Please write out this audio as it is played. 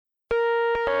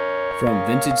From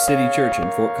Vintage City Church in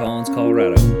Fort Collins,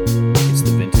 Colorado, it's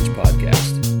the Vintage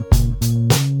Podcast.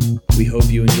 We hope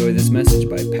you enjoy this message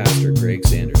by Pastor Greg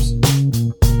Sanders.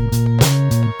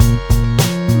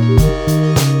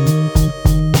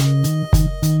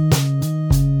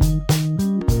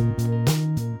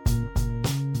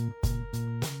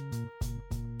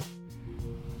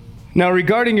 Now,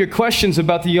 regarding your questions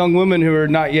about the young women who are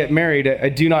not yet married, I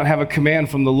do not have a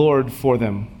command from the Lord for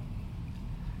them.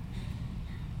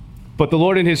 But the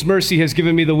Lord in His mercy has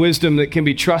given me the wisdom that can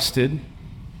be trusted.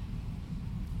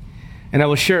 And I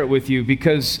will share it with you.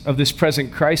 Because of this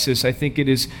present crisis, I think it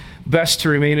is best to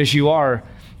remain as you are.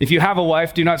 If you have a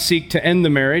wife, do not seek to end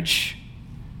the marriage.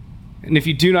 And if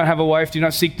you do not have a wife, do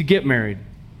not seek to get married.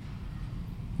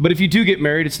 But if you do get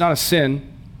married, it's not a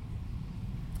sin.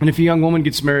 And if a young woman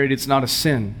gets married, it's not a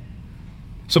sin.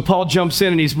 So Paul jumps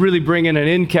in and he's really bringing an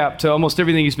end cap to almost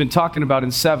everything he's been talking about in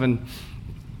 7.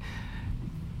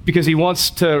 Because he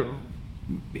wants to,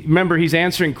 remember, he's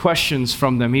answering questions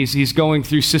from them. He's going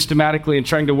through systematically and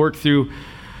trying to work through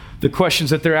the questions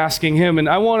that they're asking him. And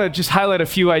I want to just highlight a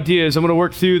few ideas. I'm going to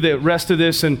work through the rest of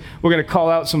this, and we're going to call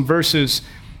out some verses.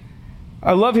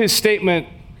 I love his statement,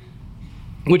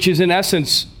 which is in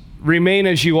essence, remain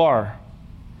as you are.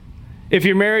 If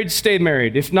you're married, stay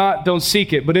married. If not, don't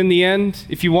seek it. But in the end,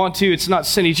 if you want to, it's not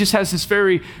sin. He just has this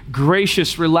very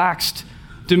gracious, relaxed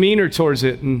demeanor towards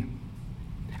it. And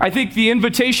I think the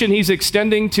invitation he's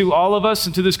extending to all of us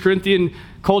and to this Corinthian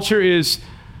culture is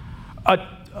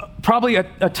probably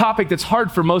a topic that's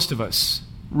hard for most of us.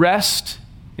 Rest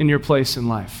in your place in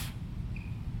life.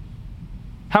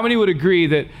 How many would agree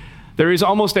that there is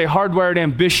almost a hardwired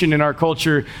ambition in our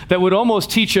culture that would almost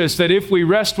teach us that if we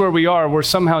rest where we are, we're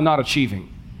somehow not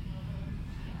achieving?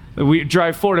 That we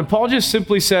drive forward. And Paul just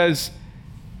simply says,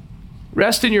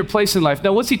 rest in your place in life.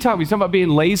 Now, what's he talking about? He's talking about being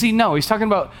lazy? No, he's talking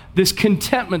about this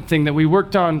contentment thing that we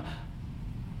worked on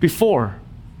before.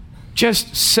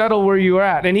 Just settle where you are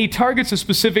at. And he targets a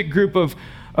specific group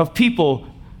of people.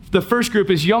 The first group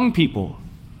is young people.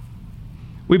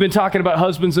 We've been talking about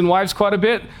husbands and wives quite a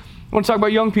bit. I want to talk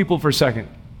about young people for a second.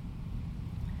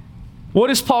 What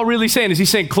is Paul really saying? Is he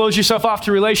saying close yourself off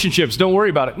to relationships? Don't worry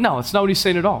about it. No, that's not what he's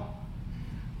saying at all.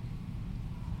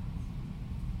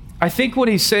 I think what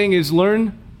he's saying is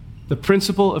learn the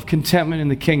principle of contentment in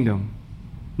the kingdom.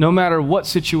 No matter what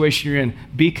situation you're in,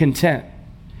 be content.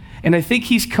 And I think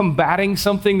he's combating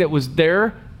something that was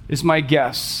there, is my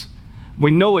guess. We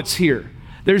know it's here.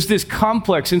 There's this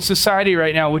complex in society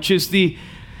right now, which is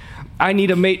I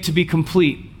need a mate to be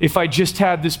complete. If I just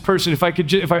had this person, if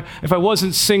I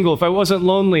wasn't single, if I wasn't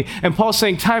lonely. And Paul's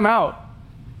saying, time out.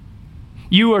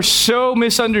 You are so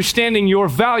misunderstanding your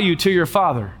value to your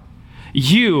Father.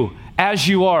 You, as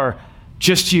you are,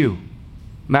 just you,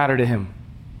 matter to Him.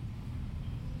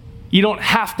 You don't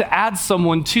have to add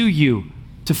someone to you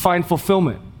to find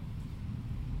fulfillment.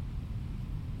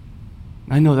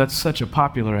 I know that's such a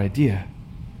popular idea.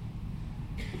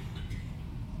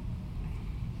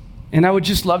 And I would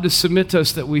just love to submit to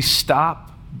us that we stop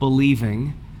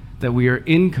believing that we are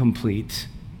incomplete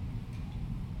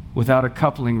without a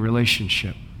coupling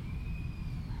relationship.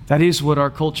 That is what our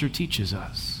culture teaches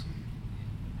us.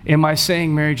 Am I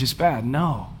saying marriage is bad?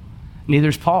 No. Neither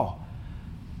is Paul.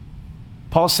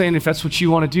 Paul's saying if that's what you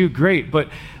want to do, great. But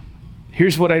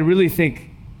here's what I really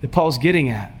think that Paul's getting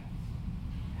at.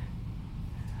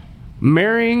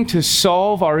 Marrying to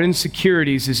solve our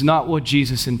insecurities is not what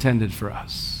Jesus intended for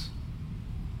us.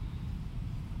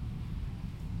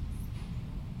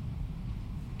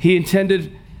 He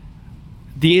intended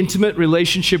the intimate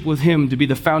relationship with Him to be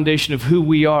the foundation of who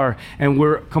we are, and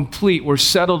we're complete, we're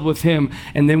settled with Him,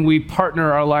 and then we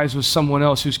partner our lives with someone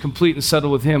else who's complete and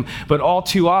settled with Him. But all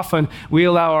too often, we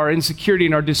allow our insecurity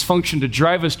and our dysfunction to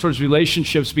drive us towards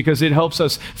relationships because it helps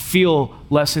us feel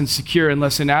less insecure and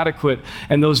less inadequate,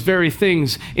 and those very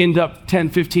things end up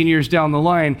 10, 15 years down the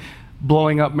line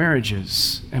blowing up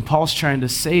marriages. And Paul's trying to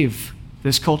save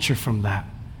this culture from that.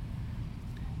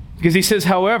 Because he says,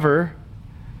 however,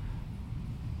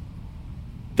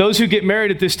 those who get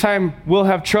married at this time will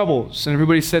have troubles. And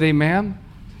everybody said, amen?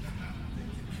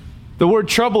 The word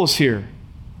troubles here.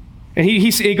 And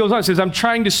he goes on and says, I'm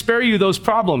trying to spare you those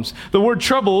problems. The word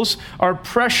troubles are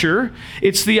pressure.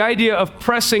 It's the idea of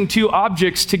pressing two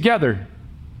objects together.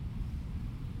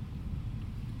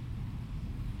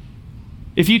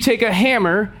 If you take a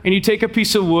hammer and you take a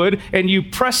piece of wood and you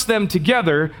press them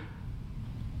together,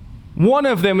 one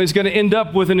of them is going to end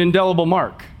up with an indelible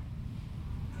mark.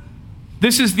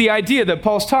 This is the idea that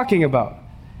Paul's talking about.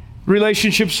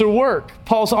 Relationships are work.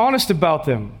 Paul's honest about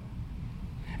them.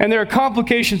 And there are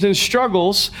complications and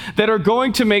struggles that are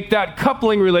going to make that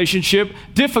coupling relationship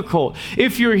difficult.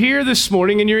 If you're here this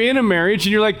morning and you're in a marriage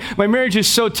and you're like, my marriage is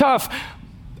so tough,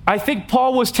 I think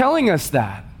Paul was telling us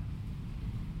that.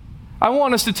 I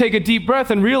want us to take a deep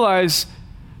breath and realize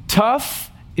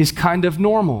tough is kind of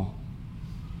normal.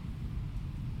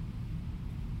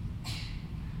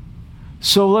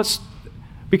 So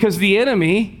because the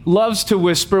enemy loves to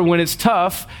whisper when it's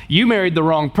tough, you married the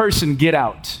wrong person, get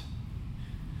out.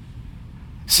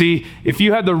 See, if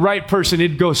you had the right person,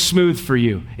 it'd go smooth for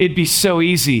you. It'd be so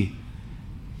easy.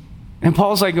 And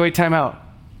Paul's like, wait, time out.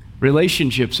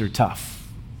 Relationships are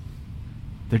tough.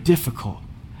 They're difficult.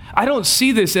 I don't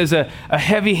see this as a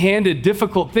heavy-handed,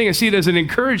 difficult thing. I see it as an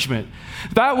encouragement.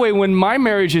 That way, when my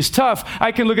marriage is tough,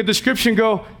 I can look at the scripture and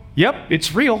go, yep,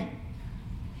 it's real.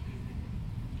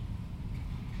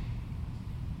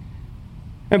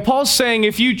 And Paul's saying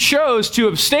if you chose to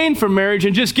abstain from marriage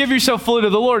and just give yourself fully to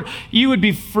the Lord, you would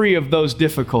be free of those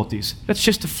difficulties. That's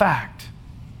just a fact.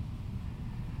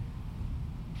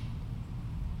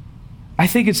 I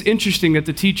think it's interesting that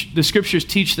the scriptures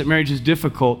teach that marriage is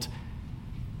difficult,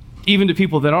 even to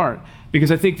people that aren't. Because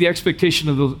I think the expectation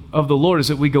of the Lord is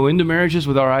that we go into marriages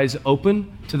with our eyes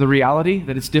open to the reality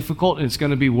that it's difficult and it's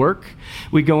going to be work.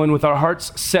 We go in with our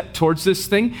hearts set towards this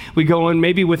thing. We go in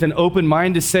maybe with an open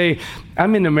mind to say,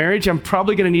 I'm in a marriage, I'm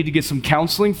probably going to need to get some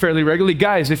counseling fairly regularly.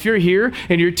 Guys, if you're here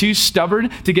and you're too stubborn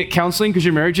to get counseling because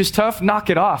your marriage is tough, knock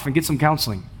it off and get some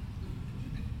counseling.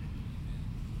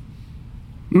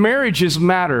 Marriages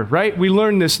matter, right? We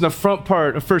learned this in the front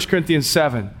part of 1 Corinthians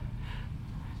 7.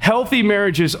 Healthy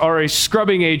marriages are a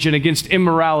scrubbing agent against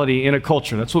immorality in a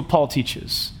culture. That's what Paul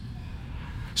teaches.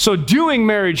 So doing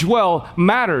marriage well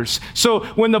matters. So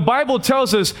when the Bible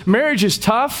tells us marriage is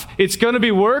tough, it's going to be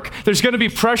work, there's going to be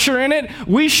pressure in it,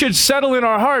 we should settle in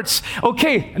our hearts,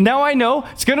 okay, now I know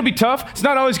it's going to be tough. It's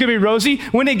not always going to be rosy.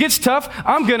 When it gets tough,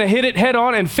 I'm going to hit it head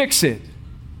on and fix it.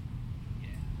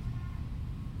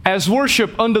 As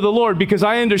worship unto the Lord, because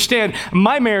I understand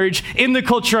my marriage in the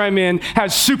culture I'm in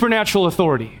has supernatural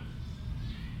authority.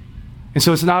 And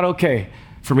so it's not okay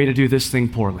for me to do this thing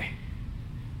poorly.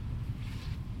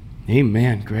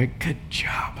 Amen, Greg. Good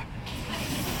job.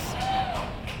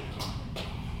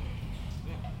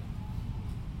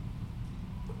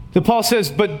 So Paul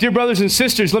says, but dear brothers and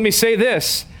sisters, let me say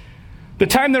this. The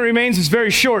time that remains is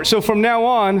very short. So from now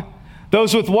on,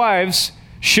 those with wives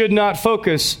should not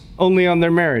focus only on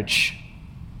their marriage.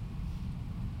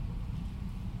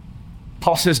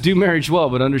 Paul says, do marriage well,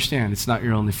 but understand it's not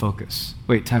your only focus.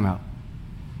 Wait, time out.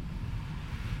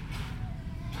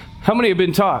 How many have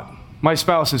been taught, my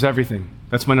spouse is everything?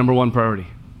 That's my number one priority.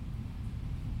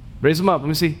 Raise them up, let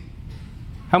me see.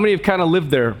 How many have kind of lived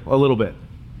there a little bit?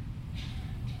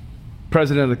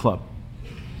 President of the club.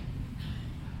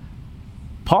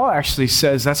 Paul actually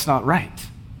says that's not right.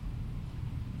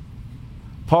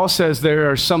 Paul says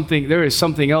there is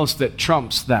something else that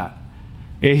trumps that.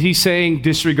 Is he saying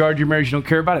disregard your marriage, you don't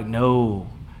care about it? No.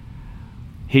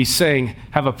 He's saying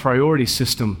have a priority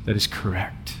system that is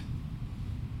correct.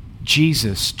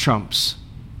 Jesus trumps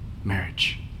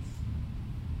marriage.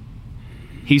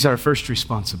 He's our first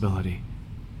responsibility.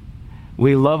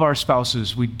 We love our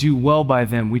spouses. We do well by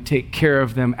them. We take care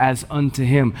of them as unto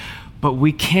him. But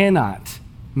we cannot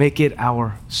make it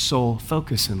our sole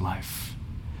focus in life.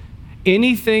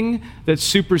 Anything that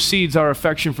supersedes our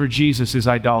affection for Jesus is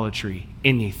idolatry.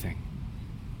 Anything.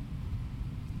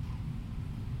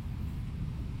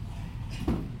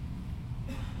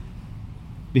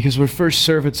 Because we're first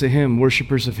servants of him,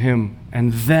 worshipers of him,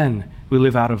 and then we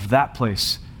live out of that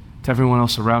place to everyone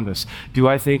else around us. Do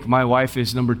I think my wife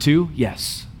is number 2?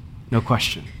 Yes, no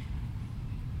question.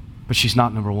 But she's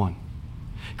not number 1.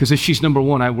 Because if she's number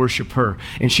 1, I worship her,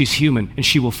 and she's human, and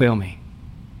she will fail me.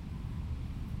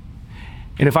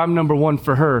 And if I'm number 1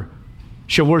 for her,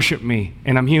 she'll worship me,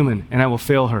 and I'm human, and I will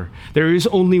fail her. There is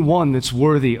only one that's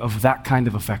worthy of that kind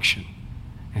of affection,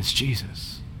 and it's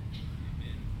Jesus.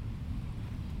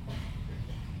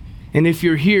 And if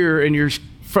you're here and your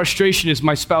frustration is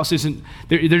my spouse isn't,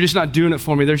 they're just not doing it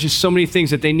for me. There's just so many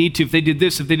things that they need to. If they did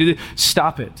this, if they did this,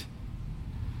 stop it.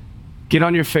 Get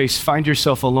on your face, find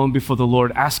yourself alone before the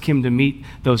Lord. Ask him to meet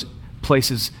those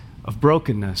places of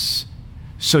brokenness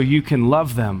so you can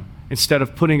love them, instead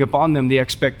of putting upon them the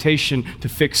expectation to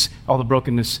fix all the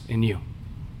brokenness in you.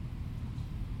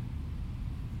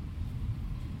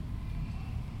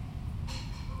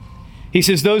 He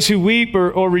says, those who weep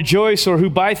or rejoice or who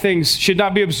buy things should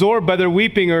not be absorbed by their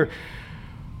weeping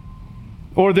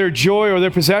or their joy or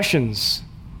their possessions.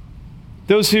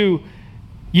 Those who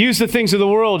use the things of the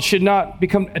world should not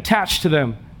become attached to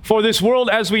them. For this world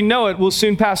as we know it will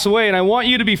soon pass away, and I want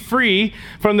you to be free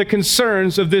from the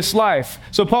concerns of this life.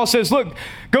 So Paul says, look,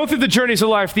 go through the journeys of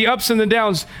life, the ups and the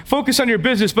downs, focus on your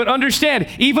business, but understand,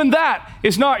 even that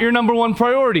is not your number one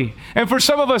priority. And for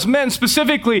some of us men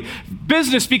specifically,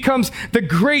 business becomes the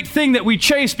great thing that we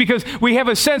chase because we have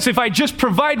a sense, if I just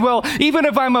provide well, even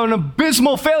if I'm an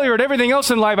abysmal failure at everything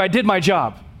else in life, I did my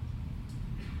job.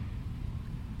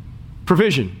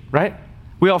 Provision, right?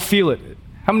 We all feel it.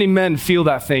 How many men feel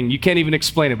that thing? You can't even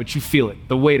explain it, but you feel it,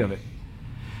 the weight of it.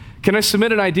 Can I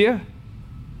submit an idea?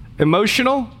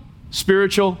 Emotional,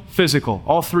 spiritual, physical.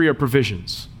 All three are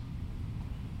provisions.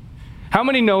 How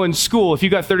many know in school, if you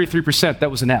got 33%,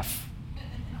 that was an F?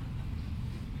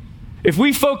 If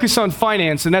we focus on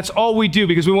finance, and that's all we do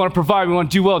because we want to provide, we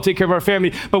want to do well, take care of our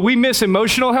family, but we miss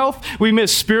emotional health, we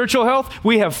miss spiritual health,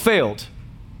 we have failed.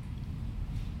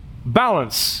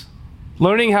 Balance.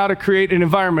 Learning how to create an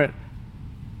environment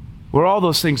where all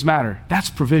those things matter. That's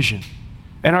provision.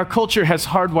 And our culture has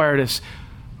hardwired us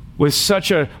with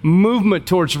such a movement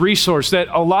towards resource that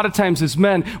a lot of times as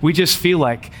men, we just feel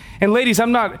like. And ladies,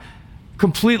 I'm not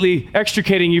completely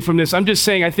extricating you from this. I'm just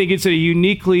saying I think it's a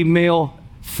uniquely male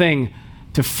thing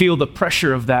to feel the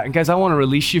pressure of that. And guys, I want to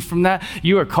release you from that.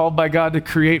 You are called by God to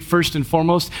create first and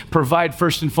foremost, provide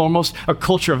first and foremost, a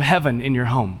culture of heaven in your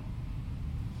home.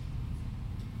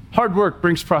 Hard work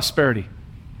brings prosperity.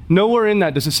 Nowhere in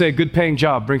that does it say a good paying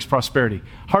job brings prosperity.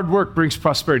 Hard work brings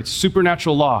prosperity. It's a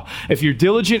supernatural law. If you're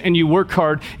diligent and you work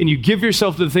hard and you give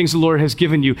yourself to the things the Lord has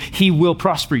given you, He will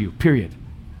prosper you, period.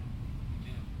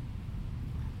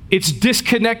 It's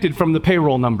disconnected from the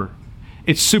payroll number.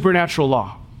 It's supernatural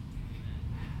law.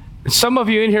 And some of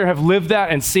you in here have lived that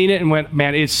and seen it and went,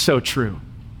 man, it's so true.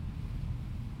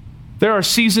 There are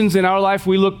seasons in our life,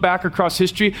 we look back across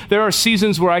history, there are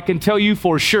seasons where I can tell you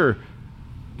for sure,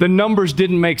 the numbers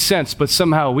didn't make sense, but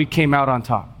somehow we came out on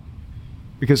top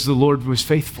because the Lord was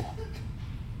faithful.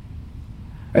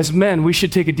 As men, we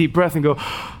should take a deep breath and go,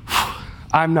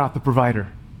 I'm not the provider.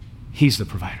 He's the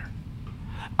provider.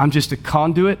 I'm just a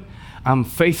conduit. I'm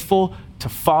faithful to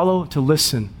follow, to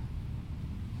listen,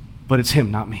 but it's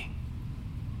Him, not me.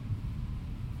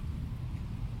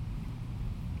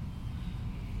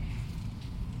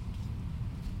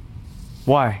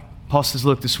 Why? Paul says,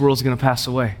 look, this world's going to pass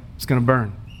away. It's going to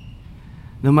burn.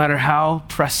 No matter how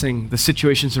pressing the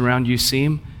situations around you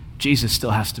seem, Jesus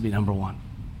still has to be number one.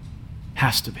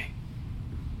 Has to be.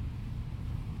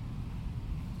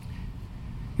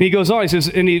 And he goes on, he says,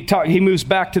 and he moves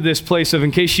back to this place of,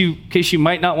 in case you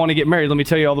might not want to get married, let me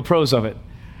tell you all the pros of it.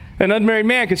 An unmarried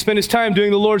man can spend his time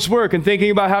doing the Lord's work and thinking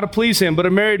about how to please Him, but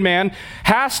a married man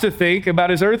has to think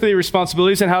about his earthly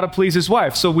responsibilities and how to please his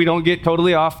wife, so we don't get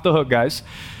totally off the hook, guys.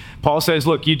 Paul says,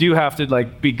 look, you do have to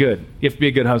be good. You have to be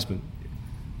a good husband.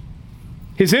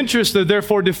 His interests are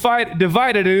therefore divided,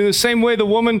 and in the same way the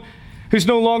woman who's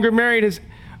no longer married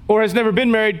or has never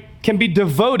been married can be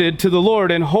devoted to the Lord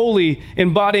and holy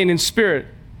in body and in spirit.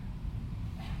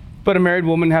 But a married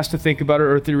woman has to think about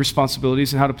her earthly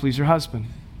responsibilities and how to please her husband.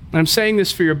 And I'm saying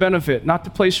this for your benefit, not to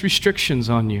place restrictions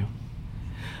on you.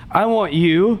 I want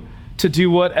you to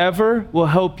do whatever will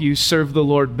help you serve the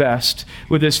Lord best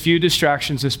with as few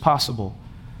distractions as possible.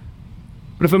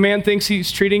 But if a man thinks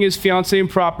he's treating his fiancée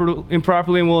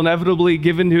improperly and will inevitably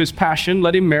give in to his passion,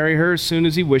 let him marry her as soon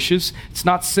as he wishes. It's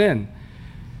not sin.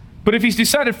 But if he's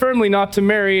decided firmly not to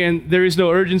marry and there is no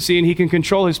urgency and he can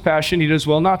control his passion, he does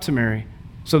well not to marry.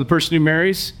 So the person who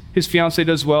marries, his fiancée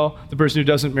does well. The person who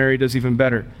doesn't marry does even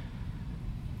better.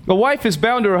 A wife is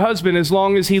bound to her husband as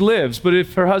long as he lives, but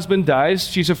if her husband dies,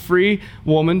 she's a free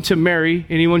woman to marry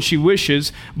anyone she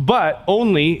wishes, but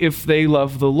only if they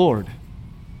love the Lord.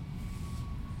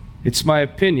 In my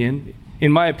opinion,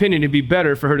 it'd be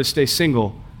better for her to stay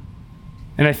single.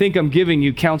 And I think I'm giving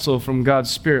you counsel from God's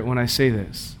Spirit when I say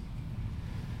this.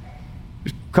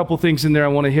 There's a couple things in there I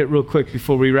want to hit real quick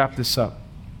before we wrap this up.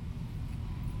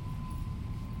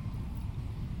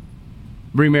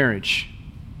 Remarriage.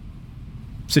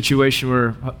 Situation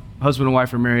where husband and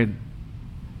wife are married,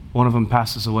 one of them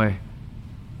passes away.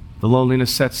 The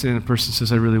loneliness sets in, a person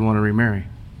says, I really want to remarry.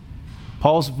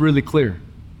 Paul's really clear.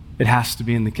 It has to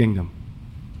be in the kingdom.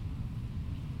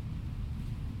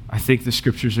 I think the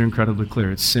scriptures are incredibly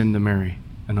clear. It's sin to marry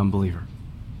an unbeliever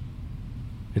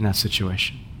in that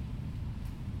situation.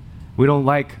 We don't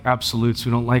like absolutes.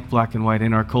 We don't like black and white.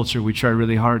 In our culture, we try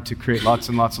really hard to create lots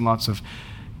and lots and lots of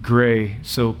gray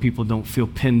so people don't feel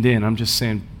pinned in. I'm just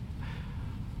saying,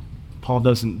 Paul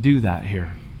doesn't do that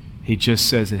here. He just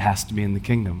says it has to be in the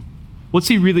kingdom. What's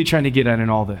he really trying to get at in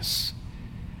all this?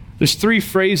 There's three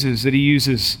phrases that he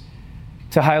uses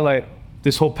to highlight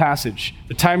this whole passage.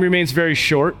 The time remains very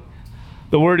short.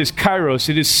 The word is kairos.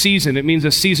 It is season. It means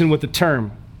a season with a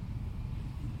term.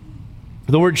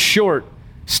 The word short,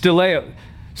 systeleo,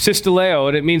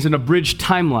 and it means an abridged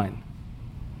timeline.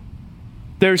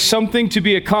 There's something to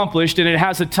be accomplished, and it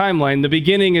has a timeline. The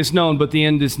beginning is known, but the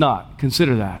end is not.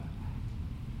 Consider that.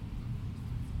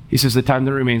 He says the time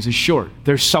that remains is short.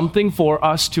 There's something for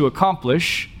us to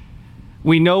accomplish.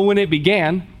 We know when it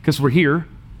began, because we're here.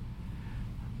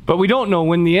 But we don't know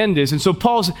when the end is. And so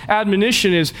Paul's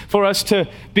admonition is for us to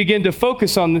begin to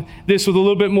focus on this with a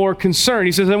little bit more concern.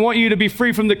 He says, I want you to be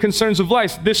free from the concerns of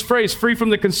life. This phrase, free from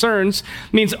the concerns,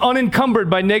 means unencumbered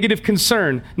by negative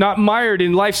concern, not mired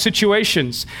in life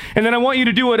situations. And then I want you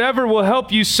to do whatever will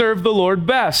help you serve the Lord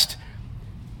best.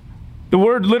 The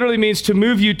word literally means to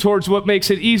move you towards what makes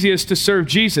it easiest to serve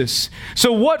Jesus.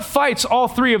 So what fights all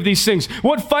three of these things?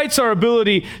 What fights our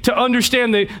ability to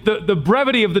understand the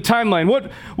brevity of the timeline?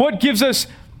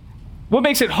 What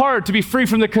makes it hard to be free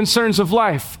from the concerns of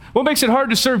life? What makes it hard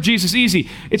to serve Jesus easy?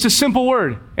 It's a simple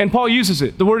word, and Paul uses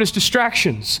it. The word is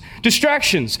distractions.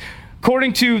 Distractions,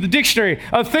 according to the dictionary,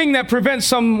 a thing that prevents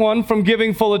someone from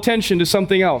giving full attention to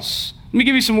something else. Let me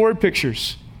give you some word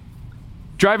pictures.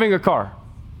 Driving a car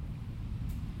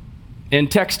and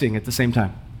texting at the same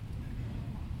time.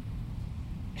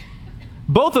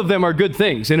 Both of them are good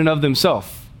things in and of themselves.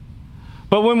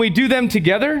 But when we do them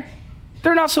together,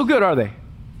 they're not so good, are they?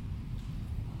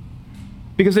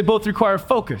 Because they both require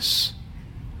focus.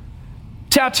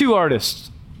 Tattoo artists.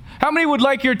 How many would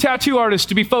like your tattoo artist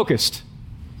to be focused?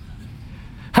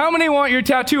 How many want your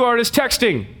tattoo artist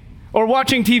texting or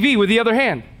watching TV with the other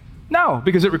hand? No,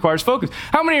 because it requires focus.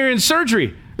 How many are in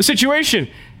surgery, a situation,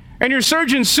 and your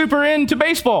surgeon's super into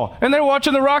baseball, and they're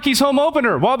watching the Rockies home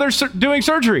opener while they're doing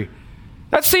surgery?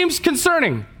 That seems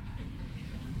concerning.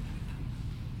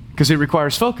 Because it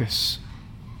requires focus.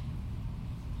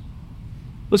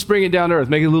 Let's bring it down to earth,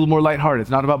 make it a little more lighthearted. It's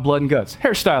not about blood and guts.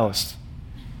 Hairstylists.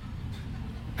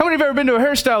 How many have ever been to a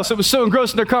hairstylist that was so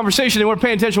engrossed in their conversation they weren't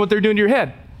paying attention to what they're doing to your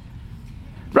head?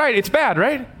 Right, it's bad,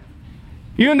 right?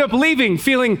 You end up leaving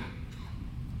feeling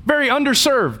very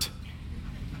underserved.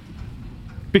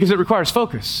 Because it requires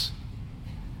focus.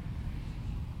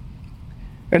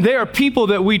 And they are people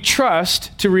that we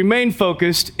trust to remain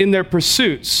focused in their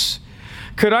pursuits.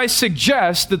 Could I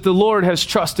suggest that the Lord has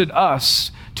trusted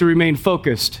us to remain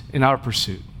focused in our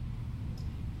pursuit?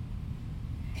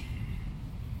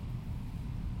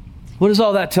 What does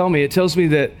all that tell me? It tells me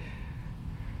that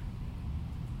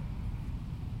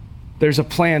there's a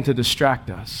plan to distract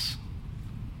us.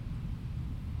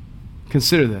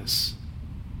 Consider this.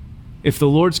 If the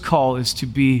Lord's call is to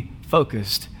be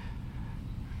focused,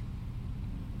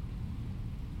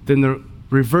 then the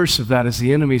reverse of that is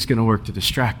the enemy is going to work to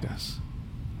distract us.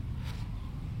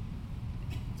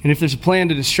 And if there's a plan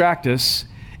to distract us,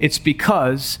 it's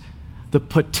because the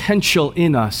potential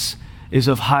in us is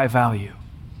of high value.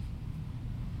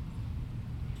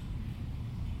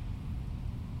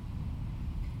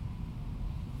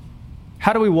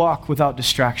 How do we walk without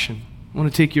distraction? I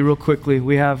want to take you real quickly.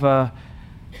 We have...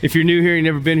 If you're new here, you've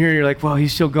never been here, you're like, well,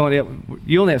 he's still going.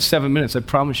 You only have 7 minutes. I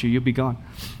promise you'll be gone.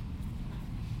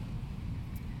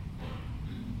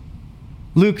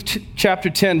 Luke chapter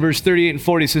 10, verse 38 and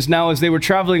 40 says, Now as they were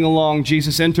traveling along,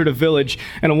 Jesus entered a village,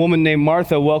 and a woman named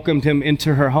Martha welcomed him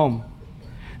into her home.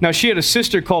 Now she had a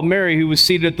sister called Mary who was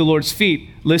seated at the Lord's feet,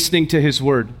 listening to his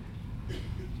word.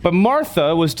 But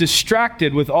Martha was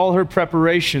distracted with all her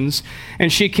preparations,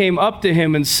 and she came up to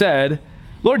him and said,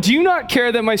 Lord, do you not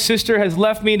care that my sister has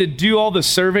left me to do all the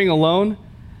serving alone?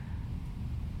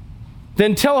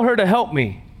 Then tell her to help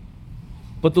me.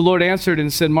 But the Lord answered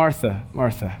and said, Martha,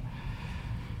 Martha,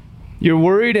 you're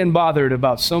worried and bothered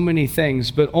about so many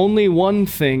things, but only one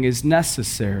thing is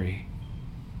necessary.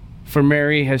 For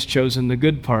Mary has chosen the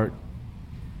good part,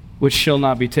 which shall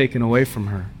not be taken away from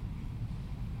her.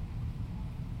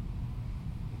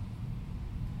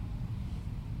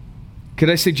 Could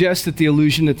I suggest that the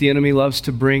illusion that the enemy loves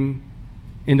to bring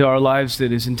into our lives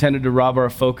that is intended to rob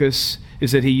our focus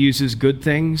is that he uses good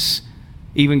things,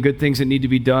 even good things that need to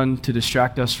be done, to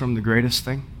distract us from the greatest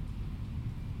thing?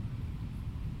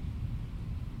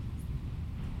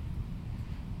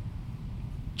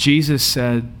 Jesus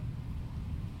said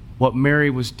what Mary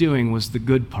was doing was the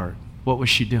good part. What was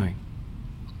she doing?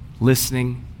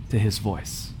 Listening to his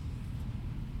voice.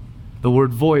 The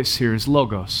word voice here is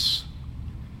logos.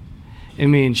 It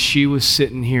means she was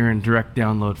sitting here in direct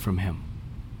download from him.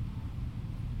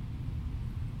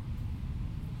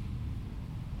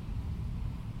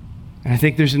 And I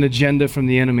think there's an agenda from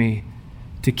the enemy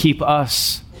to keep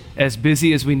us as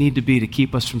busy as we need to be to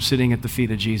keep us from sitting at the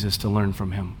feet of Jesus to learn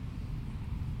from him.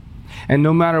 And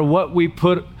no matter what we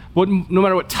put no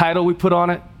matter what title we put on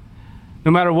it,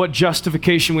 no matter what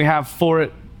justification we have for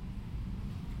it,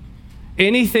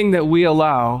 anything that we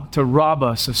allow to rob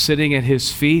us of sitting at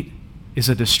his feet is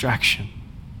a distraction.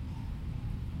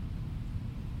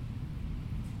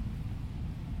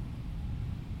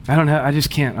 I just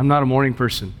can't. I'm not a morning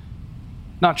person.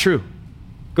 Not true.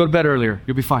 Go to bed earlier.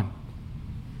 You'll be fine.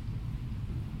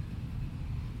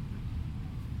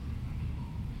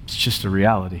 It's just a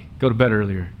reality. Go to bed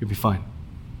earlier. You'll be fine.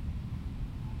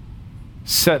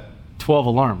 Set 12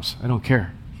 alarms. I don't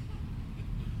care.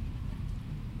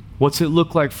 What's it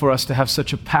look like for us to have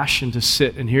such a passion to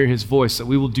sit and hear his voice that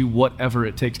we will do whatever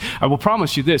it takes? I will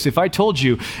promise you this. If I told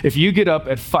you, if you get up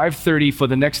at 5:30 for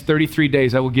the next 33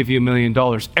 days, I will give you $1 million.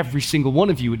 Every single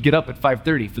one of you would get up at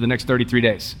 5:30 for the next 33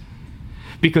 days.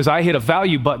 Because I hit a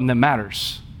value button that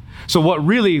matters. So what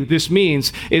really this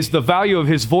means is the value of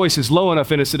his voice is low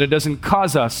enough in us that it doesn't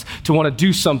cause us to want to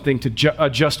do something to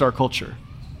adjust our culture.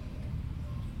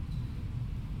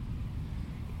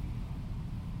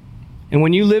 And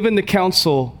when you live in the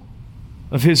counsel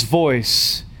of his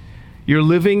voice, you're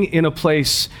living in a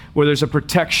place where there's a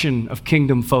protection of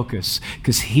kingdom focus,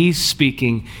 because he's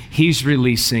speaking, he's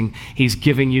releasing, he's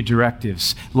giving you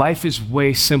directives. Life is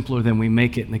way simpler than we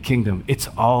make it in the kingdom. It's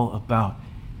all about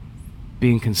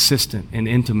being consistent in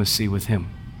intimacy with him.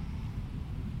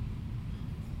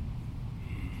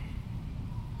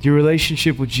 Your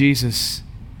relationship with Jesus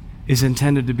is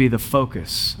intended to be the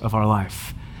focus of our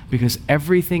life, because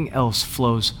everything else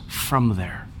flows from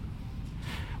there.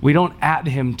 We don't add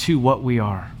him to what we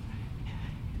are.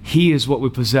 He is what we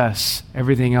possess.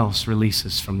 Everything else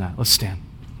releases from that. Let's stand.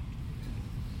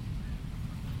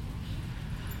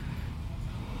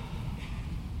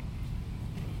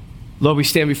 Lord, we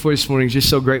stand before you this morning just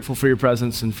so grateful for your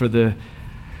presence and for the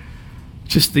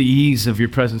ease of your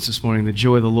presence this morning, the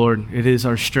joy of the Lord. It is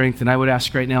our strength. And I would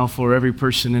ask right now for every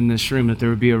person in this room that there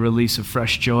would be a release of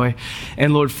fresh joy.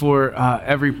 And Lord, for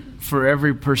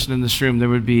every person in this room, there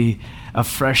would be a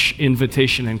fresh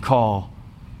invitation and call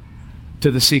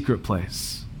to the secret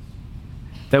place.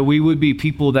 That we would be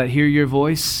people that hear your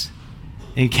voice,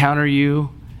 encounter you,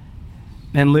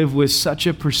 and live with such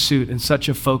a pursuit and such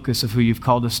a focus of who you've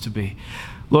called us to be.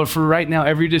 Lord, for right now,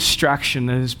 every distraction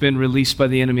that has been released by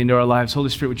the enemy into our lives, Holy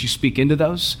Spirit, would you speak into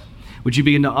those? Would you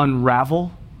begin to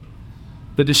unravel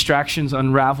the distractions,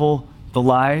 unravel the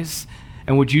lies?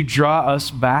 And would you draw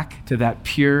us back to that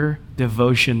pure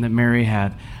devotion that Mary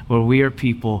had, where we are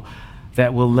people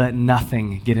that will let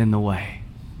nothing get in the way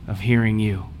of hearing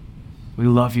you. We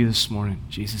love you this morning.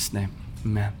 In Jesus' name,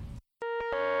 amen.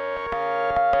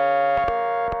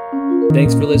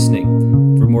 Thanks for listening.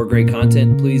 For more great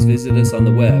content, please visit us on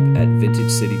the web at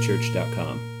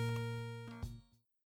vintagecitychurch.com.